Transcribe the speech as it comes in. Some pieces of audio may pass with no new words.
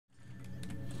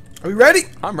Are we ready?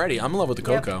 I'm ready. I'm in love with the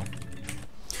cocoa.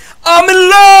 I'm in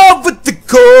love with the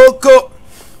cocoa.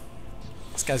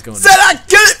 This guy's going. Said I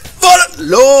get it for the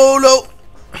Lolo.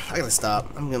 I gotta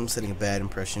stop. I'm setting a bad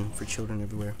impression for children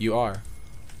everywhere. You are.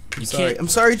 I'm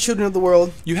sorry, children of the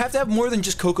world. You have to have more than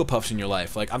just Cocoa Puffs in your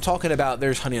life. Like, I'm talking about,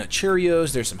 there's Honey Nut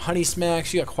Cheerios, there's some Honey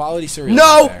Smacks, you got quality cereal.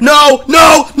 No!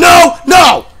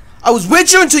 I was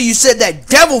with you until you said that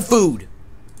devil food.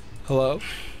 Hello?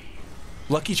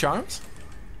 Lucky Charms?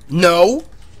 No.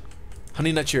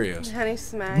 Honey Nut Cheerios? Honey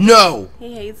Smacks? No.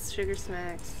 He hates Sugar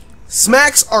Smacks.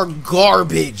 Smacks are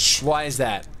garbage. Why is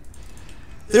that?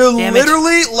 They're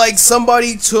literally like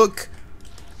somebody took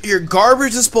your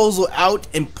garbage disposal out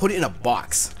and put it in a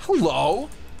box. Hello?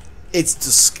 It's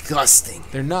disgusting.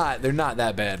 They're not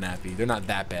that bad, Nappy. They're not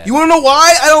that bad. You wanna know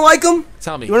why I don't like them?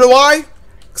 Tell me. You wanna know why?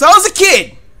 Cause I was a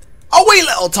kid. Oh wait,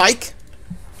 little tyke.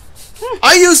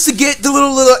 I used to get the little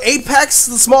 8-packs,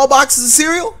 the small boxes of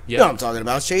cereal. Yeah. You know what I'm talking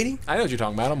about, Shady. I know what you're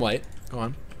talking about. I'm white. Go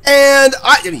on. And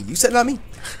I mean, you said it, not me.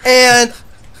 And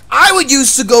I would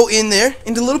used to go in there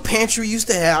in the little pantry we used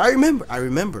to have. I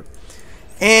remember.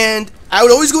 And I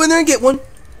would always go in there and get one.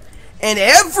 And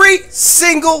every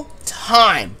single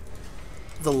time,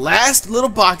 the last little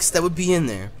box that would be in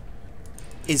there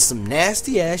is some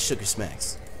nasty ass Sugar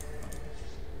Smacks.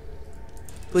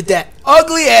 With that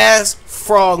ugly ass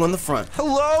frog on the front.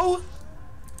 Hello?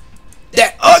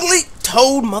 That ugly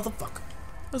toad motherfucker.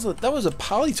 That was a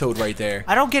Polytoad right there.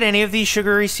 I don't get any of these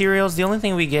sugary cereals. The only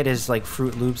thing we get is like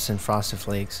Fruit Loops and Frosted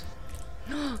Flakes.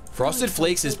 Frosted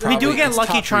Flakes is probably. We do get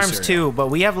Lucky top 3 Charms cereal. too, but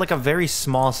we have like a very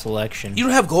small selection. You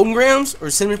don't have Golden Grams or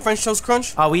Cinnamon French Toast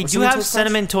Crunch? We do have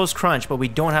Cinnamon Toast Crunch, but we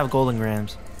don't have Golden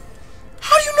Grams.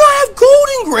 How do you not have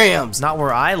Golden Grams? Not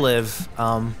where I live.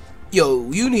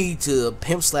 Yo, you need to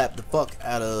pimp slap the fuck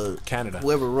out of Canada.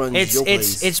 Whoever runs your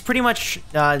place. It's pretty much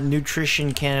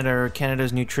Nutrition Canada or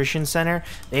Canada's Nutrition Center.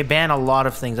 They ban a lot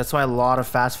of things. That's why a lot of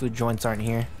fast food joints aren't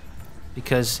here.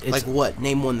 Because it's like what?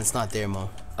 Name one that's not there, Mo.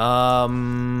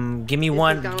 Give me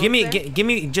one. Give me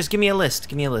a list.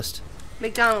 Give me a list.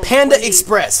 McDonald's. Panda Wendy's.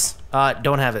 Express.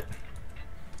 Don't have it.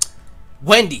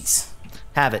 Wendy's.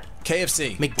 Have it.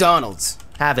 KFC. McDonald's.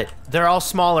 Have it. They're all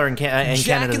smaller in Canada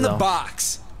Jack in the though.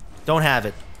 Box. Don't have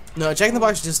it. No, Jack in the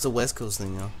Box is just a West Coast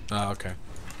thing, though. Oh, okay.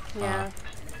 Yeah.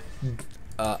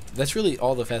 That's really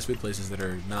all the fast food places that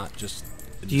are not just.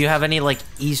 Do you have any like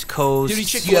East Coast? Dude, You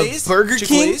Chick-fil-A's? have Burger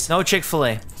King? No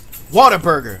Chick-fil-A.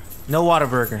 Whataburger. No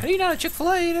Whataburger. How do you not a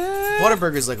Chick-fil-A?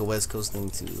 Whataburger is like a West Coast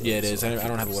thing too. Yeah, it is. I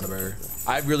don't have a Whataburger.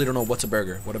 I really don't know what's a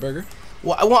burger. Whataburger?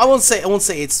 Well, I won't say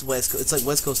it's West Coast. It's like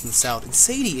West Coast and the South. And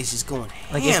Sadie is just going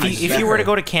Like ham. if you were to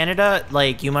go to Canada,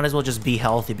 like you might as well just be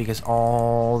healthy because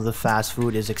all the fast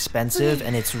food is expensive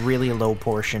and it's really low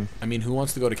portion. I mean, who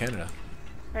wants to go to Canada?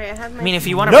 Alright, I have my. I mean, if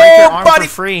you want to break your arm for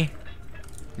free.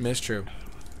 I mean, that's true.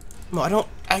 No, I don't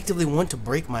actively want to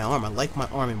break my arm. I like my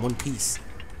arm in one piece.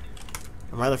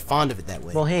 I'm rather fond of it that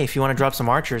way. Well, hey, if you want to drop some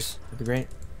archers, that'd be great.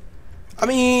 I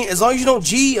mean, as long as you don't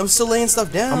G, I'm still laying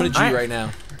stuff down. I'm gonna G right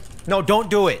now. No, don't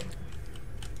do it.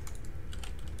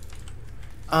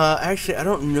 Actually, I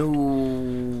don't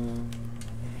know.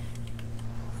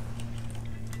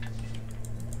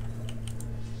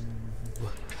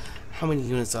 How many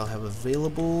units I'll have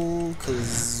available?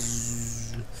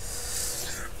 Cause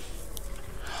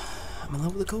I'm in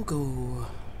love with the cocoa.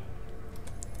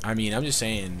 I mean, I'm just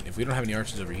saying, if we don't have any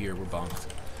archers over here, we're bonked.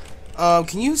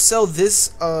 Can you sell this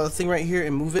thing right here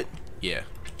and move it? Yeah.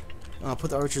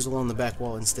 Put the archers along the back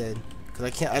wall instead, cause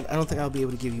I can't. I don't think I'll be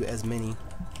able to give you as many.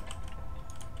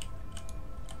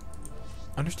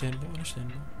 Understandable.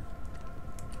 Understandable.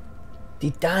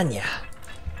 Titania.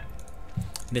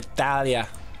 Natalia.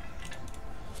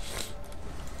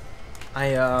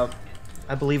 I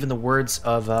believe in the words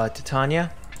of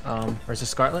Titania. Or is it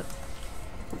Scarlet?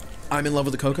 I'm in love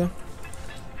with the cocoa.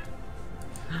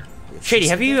 Shady,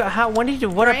 have you? What Ryan's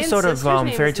episode of sister's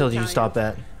name Fairy is Tail did you Natalia. stop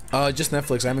at? Just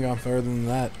Netflix. I haven't gone further than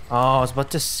that. Oh, I was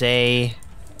about to say.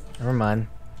 Never mind.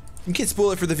 You can't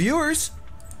spoil it for the viewers.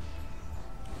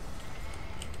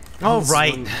 Oh This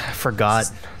right, one- I forgot.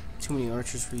 Too many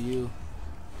archers for you.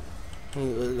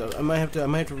 I might have to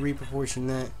reproportion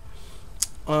that.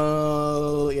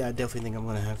 Yeah, I definitely think I'm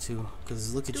gonna have to.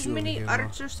 Cause look at Too you over many here, Mo.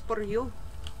 archers for you.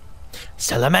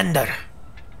 Salamander.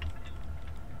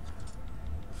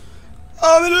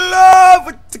 I'm in love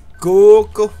with the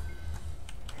cocoa.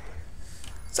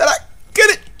 Said I get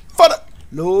it for the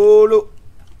Lolo.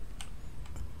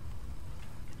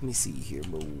 Let me see here,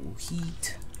 Mo.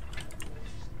 Heat.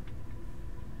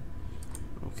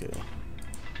 Okay.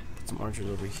 Put some archers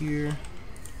over here.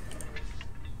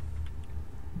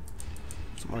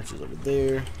 Some archers over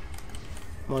there.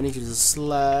 Come on, you can just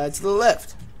slide to the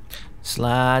left.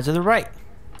 Slide to the right.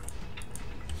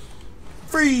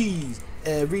 Freeze!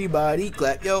 Everybody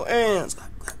clap your hands.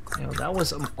 Clap, clap, clap. Yo, that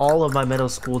was all of my middle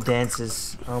school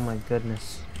dances. Oh my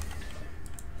goodness.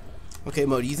 Okay,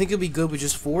 Mo, do you think it'll be good with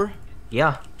just 4?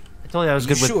 Yeah. I told you I was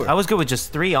good sure? with I was good with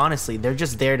just 3, honestly. They're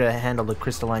just there to handle the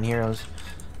crystalline heroes.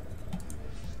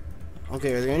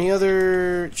 Okay, are there any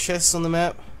other chests on the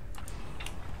map?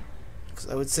 Because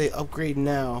I would say upgrade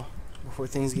now before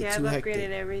things get Yeah, too I've hectic.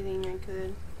 upgraded everything I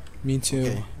could. Me too.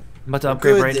 Okay. I'm about to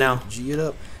upgrade Good, right then. now. G it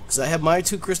up. Because I have my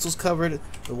 2 crystals covered.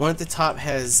 The one at the top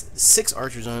has 6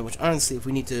 archers on it, which honestly, if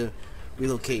we need to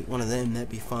relocate one of them, that'd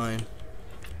be fine.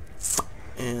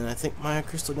 And I think my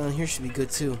crystal down here should be good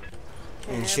too.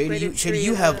 Okay, And I Shady, upgraded Shady, 3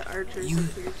 you of have the archers you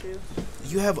up here too.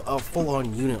 you have a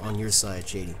full-on unit on your side,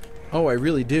 Shady. Oh, I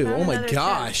really do. Found Oh my another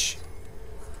gosh.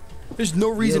 There's no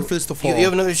reason for this to fall. You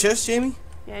have another chest, Jamie?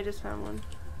 Yeah, I just found one.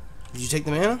 Did you take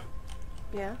the mana?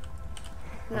 Yeah.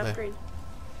 An Okay. upgrade.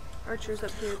 Archers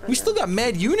up here. We still got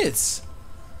mad units.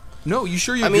 No, you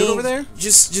sure you're I mean, good over there?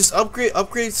 just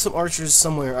upgrade some archers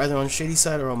somewhere, either on Shady's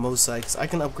side or on Mo's side, because I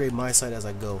can upgrade my side as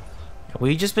I go.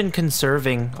 We've just been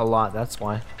conserving a lot, that's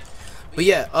why. But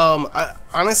yeah,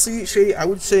 honestly, Shady, I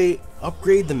would say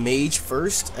upgrade the mage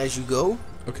first as you go,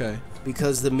 Okay.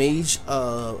 because the mage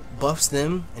buffs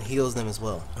them and heals them as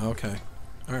well. Okay.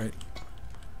 All right.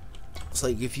 It's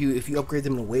like if you upgrade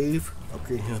them in a wave,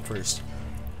 upgrade him first.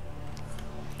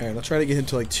 All right. I'll try to get him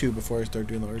to like 2 before I start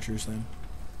doing the archers then.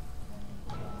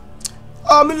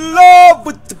 I'm in love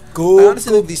with the I gold.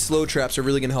 honestly think these slow traps are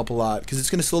really gonna help a lot because it's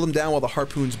gonna slow them down while the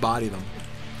harpoons body them.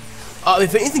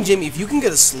 If anything, Jamie, if you can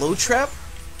get a slow trap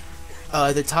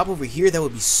at the top over here, that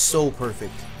would be so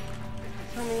perfect.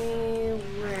 Tell me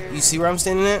where. You see where I'm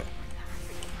standing at?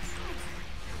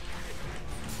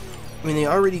 I mean, they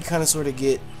already kind of sort of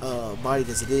get bodied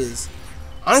as it is.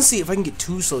 Honestly, if I can get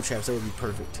 2 slow traps, that would be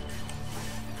perfect.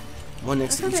 One I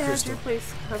next to thought each I had crystal. your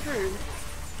place covered.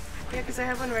 Yeah, because I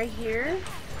have one right here.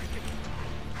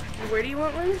 Where do you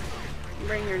want one?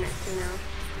 Right here next to you now.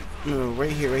 No,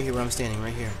 right here where I'm standing,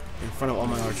 right here, in front of all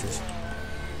my archers.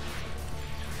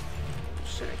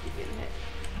 Should I keep getting hit?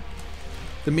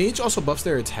 The mage also buffs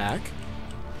their attack.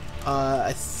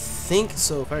 I think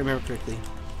so, if I remember correctly.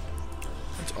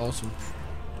 That's awesome.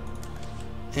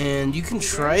 And you can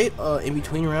try it in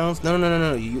between rounds. No.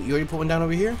 You already put one down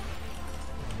over here?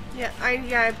 Yeah,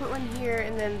 I put one here,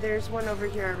 and then there's one over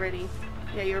here already.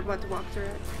 Yeah, you're about to walk through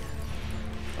it.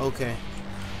 Okay.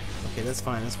 Okay, that's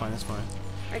fine.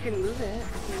 I can move it.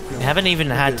 I haven't even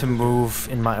had to move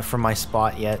from my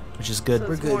spot yet, which is good.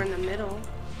 So it's good. more in the middle.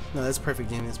 No, that's perfect,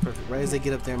 Jamie. That's perfect. Right as they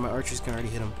get up there, my archers can already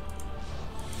hit them.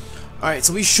 Alright,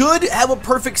 so we should have a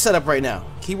perfect setup right now.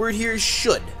 Keyword here is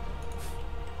should.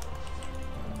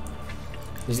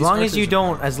 As These long as you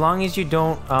archers are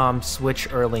don't switch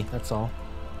early, that's all.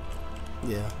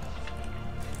 Yeah.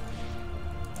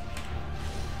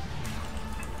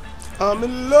 I'm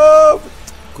in love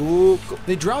with Google.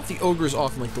 They drop the ogres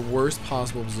off in like the worst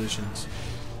possible positions.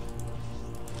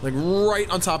 Like right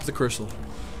on top of the crystal.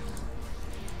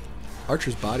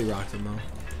 Archers body rock them though.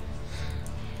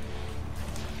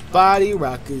 Body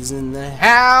rockers in the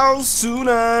house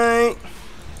tonight.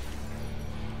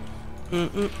 That's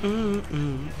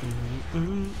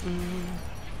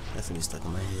gonna be stuck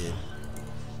in my head.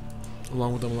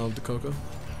 Along with them, along with the cocoa.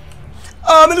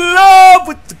 I'm in love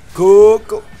with the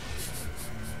cocoa.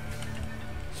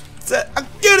 Said I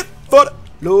get it for the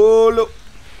Lolo.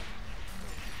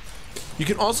 You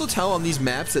can also tell on these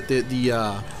maps that the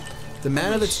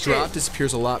mana that's shit. dropped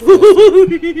disappears a lot faster.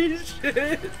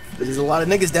 There's a lot of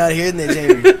niggas down here, isn't there,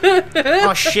 Jamie?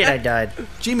 Oh shit, I died.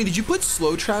 Jamie, did you put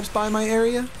slow traps by my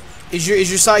area? Is your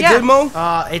side Yeah. good, Mo?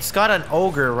 It's got an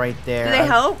ogre right there. Do they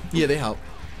help? Yeah, they help.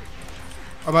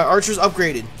 Are my archers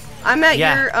upgraded? I'm at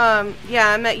Yeah. your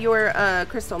I'm at your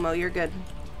crystal Mo. You're good.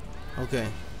 Okay.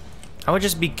 I would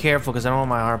just be careful because I don't want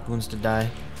my harpoons to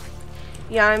die.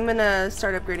 Yeah, I'm gonna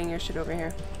start upgrading your shit over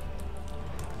here.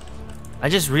 I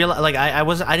just realized, like,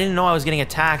 I didn't know I was getting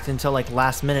attacked until like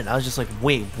last minute. I was just like,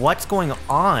 wait, what's going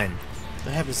on?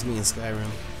 That happens to me in Skyrim.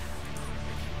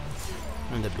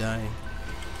 I end up dying.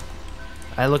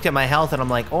 I looked at my health and I'm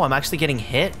like, oh, I'm actually getting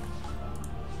hit.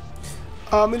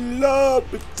 I'm in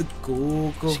love with the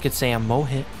cocoa. You could say I'm mo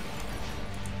hit.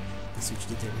 That's what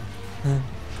you did there.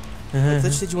 I thought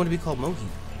you said you want to be called Mohi.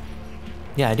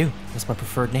 Yeah, I do. That's my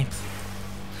preferred name.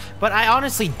 But I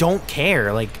honestly don't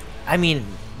care. Like, I mean,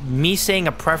 me saying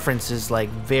a preference is like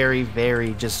very,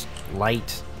 very just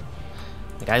light.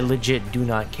 Like, I legit do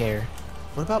not care.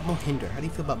 What about Mohinder? How do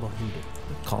you feel about Mohinder?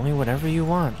 Call me whatever you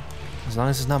want, as long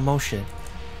as it's not mo shit.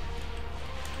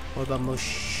 What about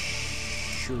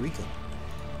Moshirika?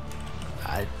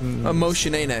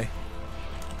 Emotionene.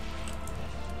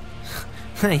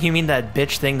 You mean that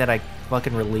bitch thing that I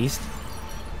fucking released?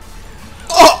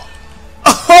 Oh!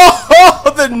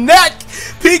 Oh, the neck!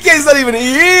 PK's not even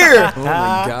here! Oh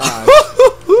my god.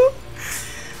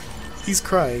 He's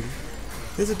crying.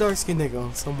 There's a dark-skinned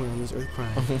nigga somewhere on this earth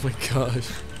crying. Oh my gosh.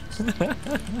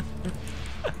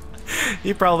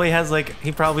 He probably has like,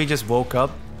 he probably just woke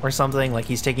up or something, like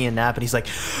he's taking a nap and he's like,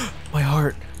 my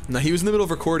heart. No, he was in the middle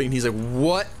of recording and he's like,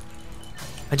 what?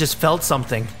 I just felt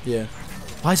something. Yeah.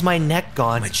 Why's my neck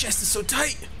gone? My chest is so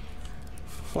tight.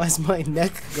 Why's my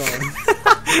neck gone?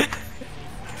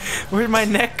 Where'd my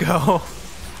neck go?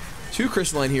 2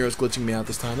 crystalline heroes glitching me out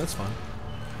this time. That's fine.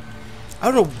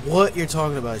 I don't know what you're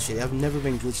talking about, Shady. I've never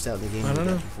been glitched out in the game I don't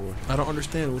know. before. I don't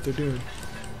understand what they're doing.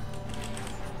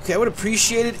 Okay, I would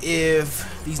appreciate it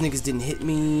if these niggas didn't hit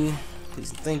me. Please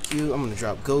and thank you. I'm gonna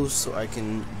drop ghosts so I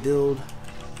can build.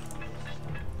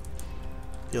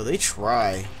 Yo, they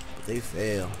try, but they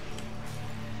fail.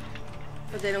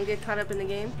 But they don't get caught up in the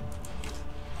game?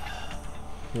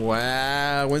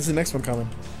 Wow. When's the next one coming?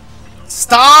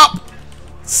 Stop!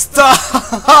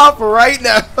 Stop right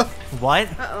now! What?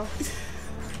 Uh-oh.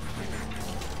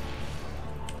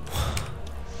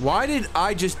 Why did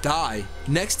I just die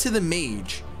next to the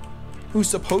mage who's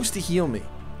supposed to heal me?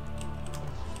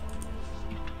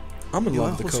 I'm in Yo,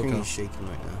 love my with whole the screen Coco. is shaking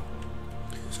right now.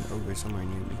 There's an ogre somewhere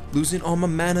near me. Losing all my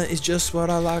mana is just what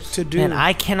I like to do. Man,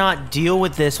 I cannot deal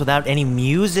with this without any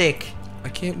music. I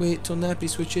can't wait till Nappy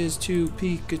switches to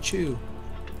Pikachu.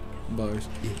 Bars.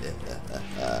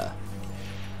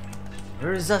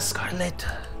 Where's the Scarlet?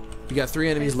 You got 3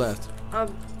 enemies left.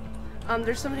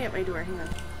 There's somebody at my door. Hang on.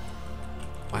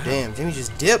 Wow. Damn, Jamie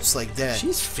just dips like that.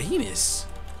 She's famous.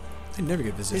 I never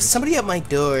get There's visitors. somebody at my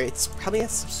door. It's probably a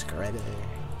subscriber.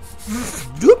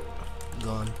 Doop.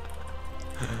 Gone.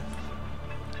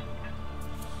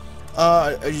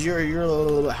 How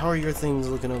are your things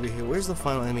looking over here? Where's the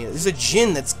final enemy? There's a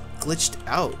Jin that's glitched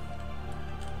out.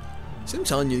 See, I'm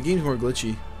telling you, the game's more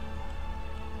glitchy.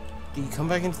 Did you come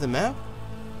back into the map?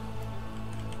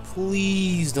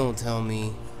 Please don't tell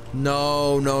me.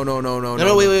 No. No,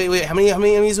 wait. How many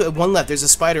enemies? One left. There's a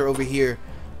spider over here.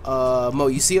 Mo,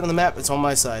 you see it on the map? It's on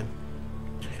my side.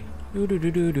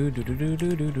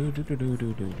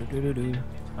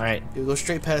 Alright. You go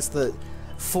straight past the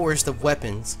forest of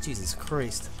weapons. Jesus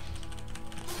Christ.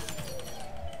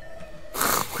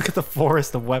 Look at the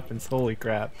forest of weapons. Holy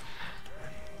crap.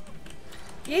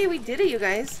 Yay, we did it, you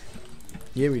guys.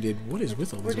 Yeah, we did. What is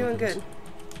with all We're these doing weapons?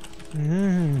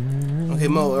 good. Okay,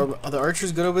 Mo, are the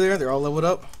archers good over there? They're all leveled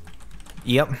up?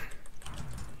 Yep.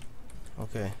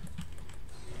 Okay.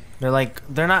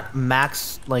 They're not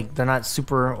max, like, they're not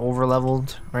super over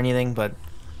leveled or anything, but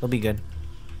they'll be good.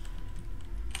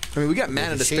 I mean, we got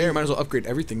mana to Shady- spare. Might as well upgrade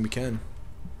everything we can.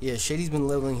 Yeah, Shady's been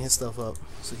leveling his stuff up,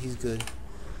 so he's good.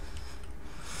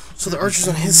 So the archers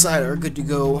on his side are good to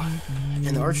go.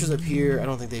 And the archers up here, I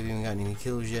don't think they've even gotten any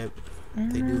kills yet.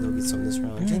 If they do, they'll get some this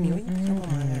round. Jamie, wait.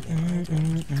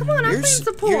 Come on, I'm playing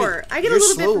support. I get a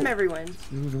little bit from everyone.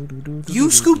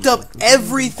 You scooped up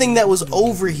everything that was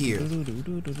over here.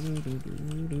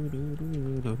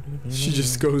 She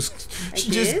just goes.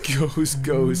 She just goes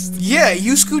ghost. Yeah,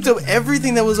 you scooped up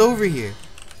everything that was over here.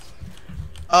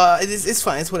 It's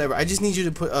fine. It's whatever. I just need you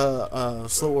to put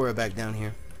slow aura back down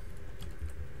here.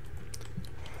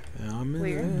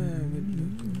 Where?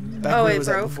 Back Oh, where it it was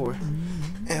at broke? before.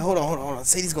 Hey, hold on.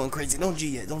 Sadie's going crazy. Don't G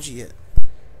yet.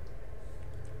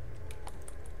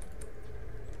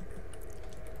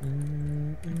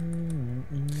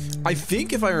 I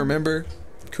think if I remember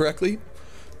correctly,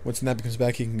 once Nappy comes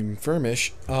back, he can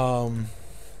confirm-ish. I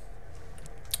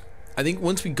think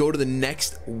once we go to the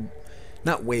next,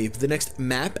 not wave, the next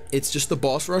map, it's just the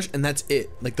boss rush, and that's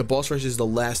it. Like, the boss rush is the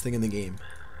last thing in the game.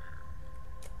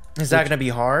 Is that gonna be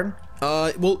hard?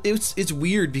 Well, it's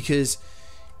weird because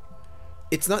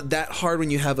it's not that hard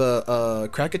when you have a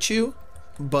Krakachu,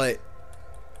 but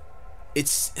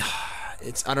it's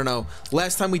I don't know.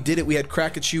 Last time we did it, we had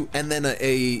Krakachu and then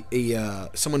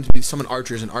someone to summon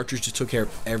archers, and archers just took care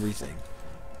of everything.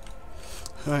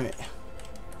 All right.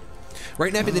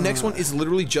 Right, Nappy, the next one is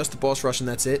literally just the boss rush, and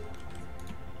that's it.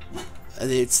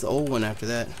 It's the old one after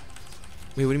that.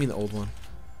 Wait, what do you mean the old one?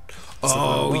 It's the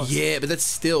Oh one boss. yeah, but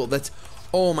that's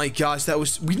oh my gosh,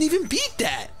 we didn't even beat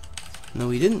that. No,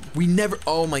 we didn't. We never.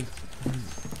 Oh my.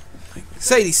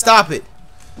 Sadie, stop it.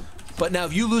 But now,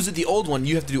 if you lose at the old one,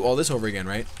 you have to do all this over again,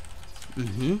 right?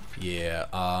 Mm-hmm. Yeah.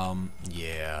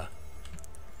 Yeah.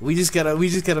 We just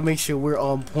gotta make sure we're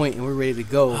on point and we're ready to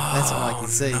go. That's all I can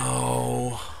say.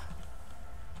 No.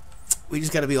 We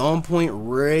just gotta be on point,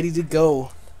 ready to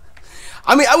go.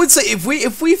 I mean, I would say if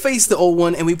we face the old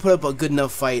one and we put up a good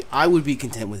enough fight, I would be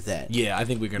content with that. Yeah, I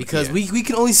think we're gonna. Because we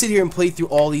can only sit here and play through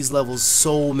all these levels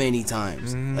so many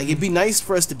times. Like, it'd be nice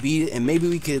for us to beat it, and maybe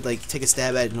we could like take a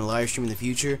stab at it in a live stream in the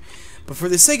future. But for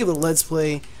the sake of the Let's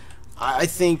Play, I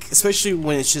think, especially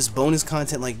when it's just bonus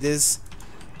content like this,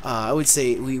 I would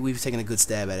say we've taken a good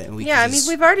stab at it. And I mean,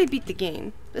 we've already beat the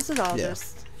game. This is all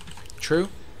just... True.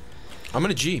 I'm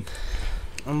gonna G.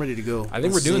 I'm ready to go. I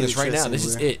think we're doing this right now. This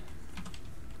is it.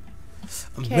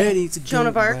 I'm ready to Joan go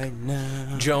of Arc. right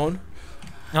now. Joan.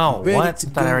 Oh, Ready what? to I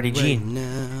thought I go already right G'd.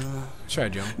 now. Try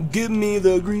Joan. Give me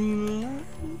the green light.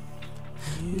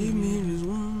 Give me this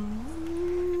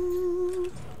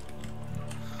one.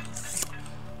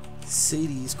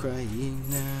 City's crying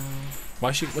now.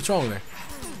 What's wrong with her?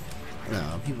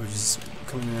 No, people are just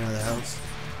coming in and out of the house.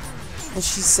 And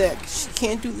she's sick. She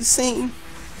can't do the same.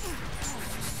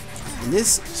 And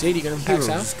this Sadie gonna hero pack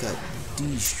out? just got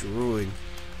destroyed.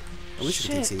 I wish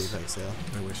we could take Shit. Sadie Pack's out.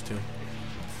 I wish too.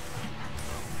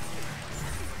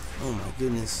 Oh my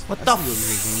goodness. What I the see you over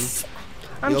here, Jamie.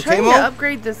 I'm You okay, trying Mo? to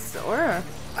upgrade this aura.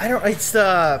 I don't. It's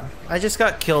I just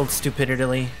got killed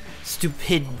stupidly.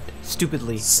 Stupidly. There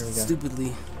we go.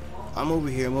 Stupidly. I'm over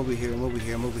here. I'm over here. I'm over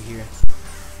here. I'm over here.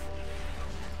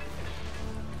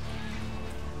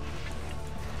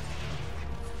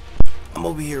 I'm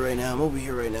over here right now. I'm over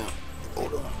here right now.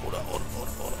 Hold on. Hold on. Hold on. Hold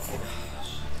on. Hold on. Hold on.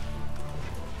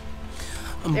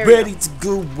 I'm There we ready to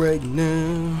go right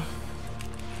now.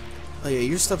 Oh yeah,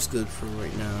 your stuff's good for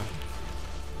right now.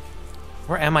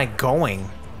 Where am I going?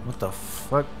 What the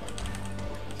fuck?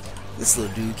 This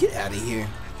little dude, get out of here.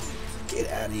 Get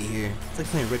out of here. It's like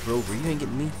playing Red Rover. You ain't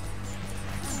getting me.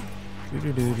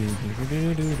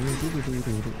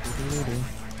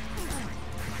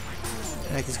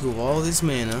 I can go all this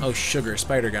mana. Oh, sugar.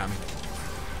 Spider got me.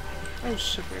 Oh,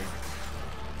 sugar.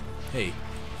 Hey.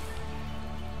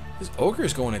 This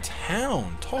ogre's going to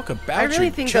town. Talk about I really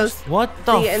your think chest. those What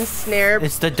the? the ensnare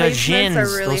It's the placements are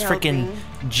dojins. really Those freaking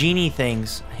helping. genie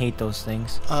things. I hate those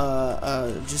things.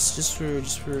 Just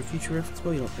for future reference,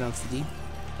 well, you don't pronounce the D.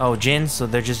 Oh, jins. So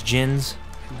they're just jins.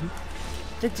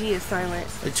 The D is silent.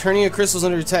 The turning of crystals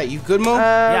under attack. You good, Mo?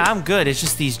 Yeah, I'm good. It's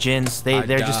just these jins. I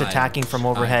They're just died. attacking from I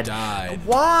overhead. died.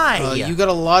 Why? You got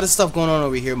a lot of stuff going on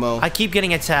over here, Mo. I keep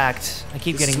getting attacked. I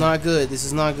keep This getting. is not good. This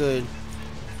is not good.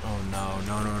 Oh no,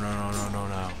 no, no, no, no, no, no,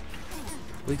 no.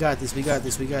 We got this. We got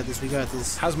this. We got this. We got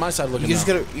this. How's my side looking You just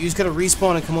now? gotta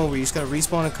respawn and come over. You just gotta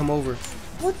respawn and come over.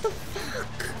 What the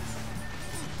fuck?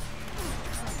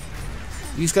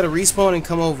 You just gotta respawn and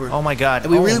come over. Oh my god.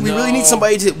 And we Oh, really need no.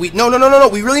 somebody to no.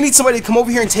 We really need somebody to come over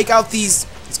here and take out these.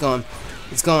 It's gone.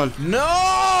 It's gone.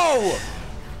 No!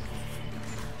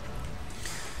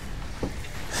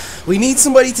 We need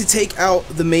somebody to take out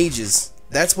the mages.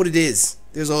 That's what it is.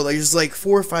 There's like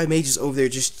 4 or 5 mages over there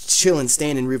just chilling,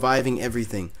 standing, reviving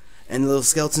everything. And the little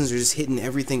skeletons are just hitting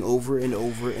everything over and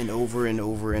over and over and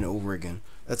over and over again.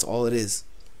 That's all it is.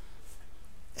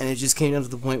 And it just came down to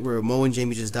the point where Mo and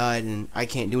Jamie just died and I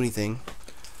can't do anything.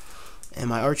 And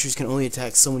my archers can only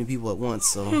attack so many people at once,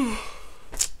 so